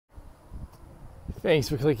Thanks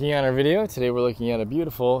for clicking on our video. Today we're looking at a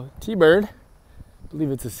beautiful T-Bird. I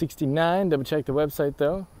believe it's a 69. Double check the website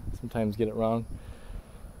though. Sometimes get it wrong.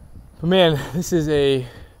 But man, this is a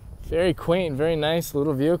very quaint, very nice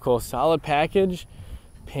little vehicle. Solid package.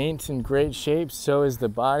 Paint's in great shape. So is the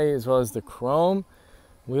body as well as the chrome.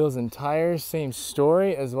 Wheels and tires, same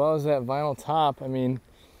story, as well as that vinyl top. I mean,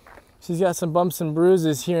 she's got some bumps and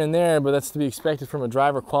bruises here and there, but that's to be expected from a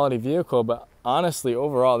driver quality vehicle. But honestly,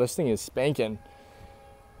 overall, this thing is spanking.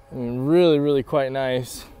 I mean, really, really quite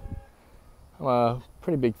nice. I'm a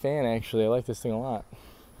pretty big fan, actually. I like this thing a lot.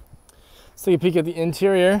 Let's take a peek at the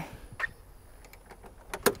interior.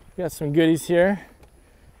 We got some goodies here.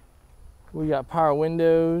 We got power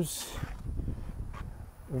windows,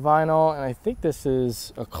 vinyl, and I think this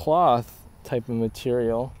is a cloth type of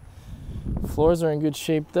material. Floors are in good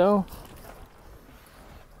shape though.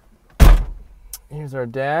 Here's our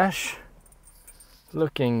dash.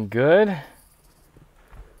 Looking good.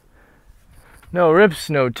 No rips,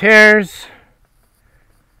 no tears.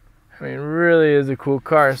 I mean, it really is a cool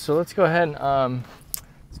car. So let's go ahead and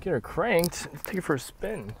let's get her cranked. Let's take it for a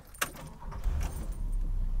spin.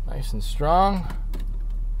 Nice and strong.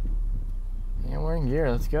 And we're in gear.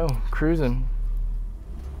 Let's go. Cruising.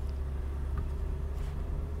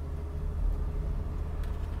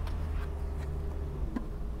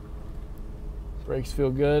 Brakes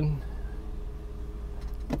feel good.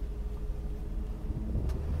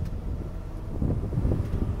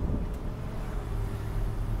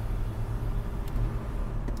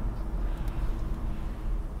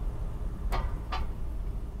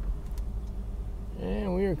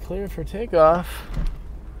 And we are clear for takeoff.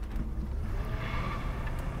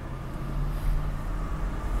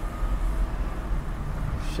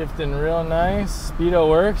 Shifting real nice. Speedo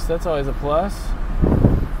works, that's always a plus.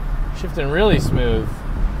 Shifting really smooth.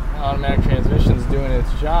 Automatic transmission's doing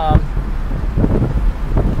its job.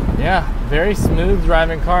 Yeah, very smooth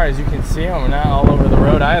driving car, as you can see. We're not all over the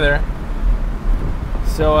road either.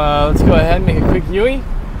 So let's go ahead and make a quick U-turn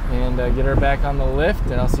and get her back on the lift,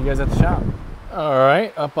 and I'll see you guys at the shop. All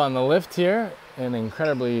right, up on the lift here, an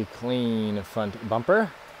incredibly clean front bumper,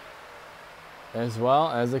 as well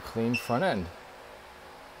as a clean front end.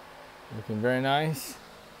 Looking very nice.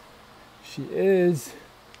 She is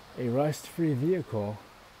a rust-free vehicle.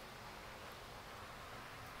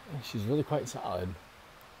 And she's really quite solid.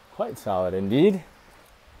 Quite solid indeed.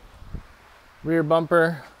 Rear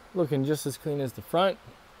bumper looking just as clean as the front,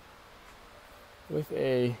 with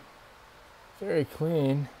a very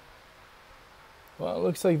clean, well, it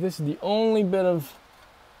looks like this is the only bit of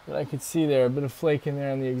that I could see there, a bit of flake in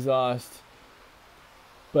there on the exhaust.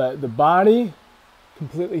 But the body,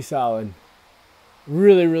 completely solid.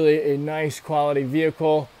 Really, really a nice quality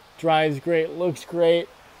vehicle. Drives great, looks great,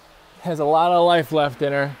 has a lot of life left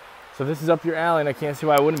in her. So this is up your alley, and I can't see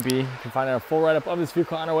why I wouldn't be. You can find our full write-up of this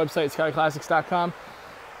vehicle on our website, scottyclassics.com.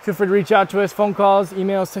 Feel free to reach out to us, phone calls,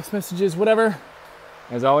 emails, text messages, whatever.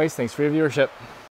 As always, thanks for your viewership.